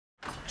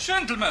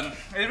Gentlemen,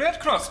 a Red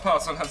Cross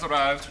parcel has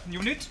arrived.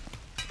 Unit?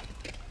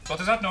 What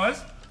is that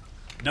noise?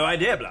 No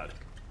idea, Blood.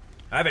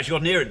 I've actually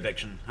got an ear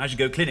infection. I should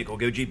go clinic or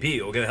go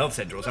GP or go health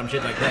centre or some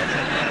shit like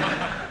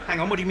that. Hang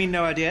on, what do you mean,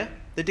 no idea?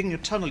 They're digging a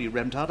tunnel, you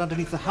remtard,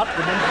 underneath the hut,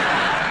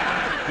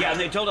 remember? Yeah, and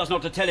they told us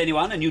not to tell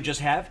anyone, and you just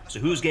have. So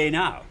who's gay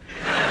now?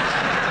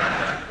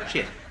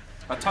 Shit.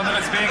 A tunnel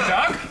is being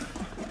dug.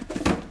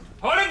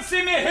 Holen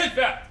Sie mir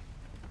Hilfe!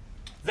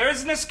 There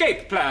is an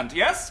escape planned,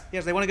 yes?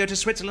 Yes, they want to go to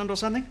Switzerland or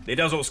something? It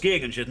does all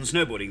skiing and shit and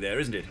snowboarding there,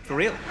 isn't it? For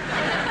real?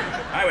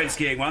 I went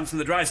skiing once on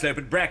the dry slope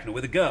at Bracknell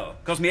with a girl.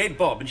 Cost me 8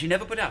 bob and she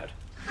never put out.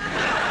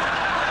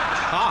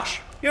 Harsh.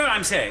 You know what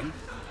I'm saying?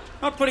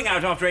 Not putting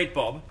out after 8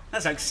 bob.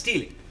 That's like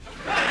stealing.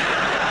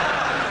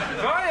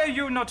 Why are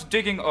you not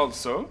digging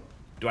also?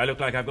 Do I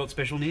look like I've got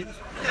special needs?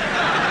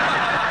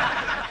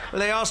 Well,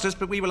 they asked us,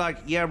 but we were like,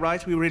 yeah,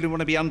 right, we really want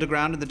to be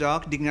underground in the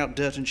dark, digging out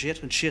dirt and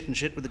shit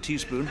with a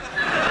teaspoon.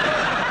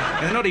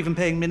 And they're not even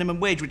paying minimum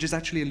wage, which is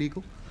actually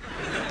illegal.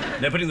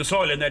 They're putting the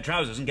soil in their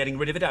trousers and getting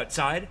rid of it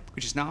outside.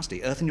 Which is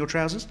nasty. Earth in your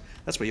trousers?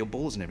 That's where your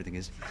balls and everything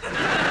is.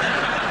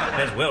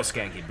 That's well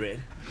skanky bread.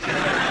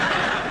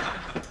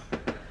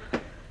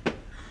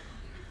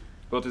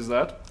 What is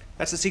that?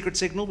 That's the secret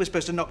signal. We're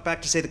supposed to knock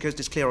back to say the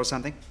coast is clear or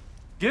something.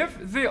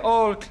 Give the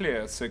all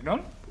clear signal.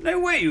 No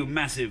way, you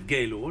massive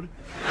gaylord.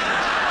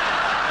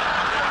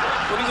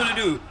 What are you going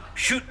to do?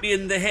 Shoot me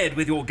in the head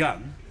with your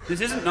gun?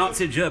 This isn't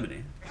Nazi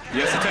Germany.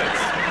 Yes, it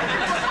is.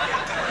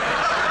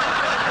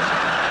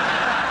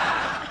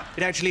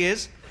 It actually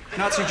is.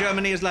 Nazi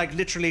Germany is like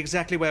literally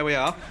exactly where we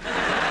are.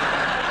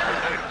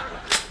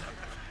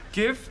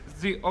 Give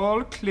the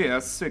all clear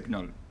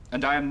signal.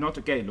 And I am not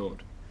a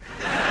gaylord.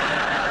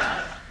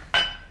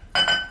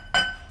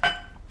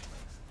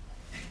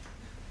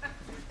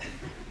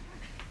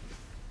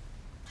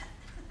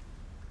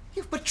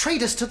 You've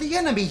betrayed us to the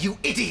enemy, you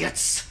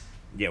idiots!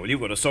 Yeah, well,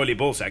 you've got a soily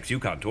ball sack, so you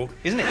can't talk.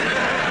 Isn't it?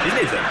 Isn't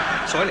it, though?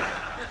 Soily.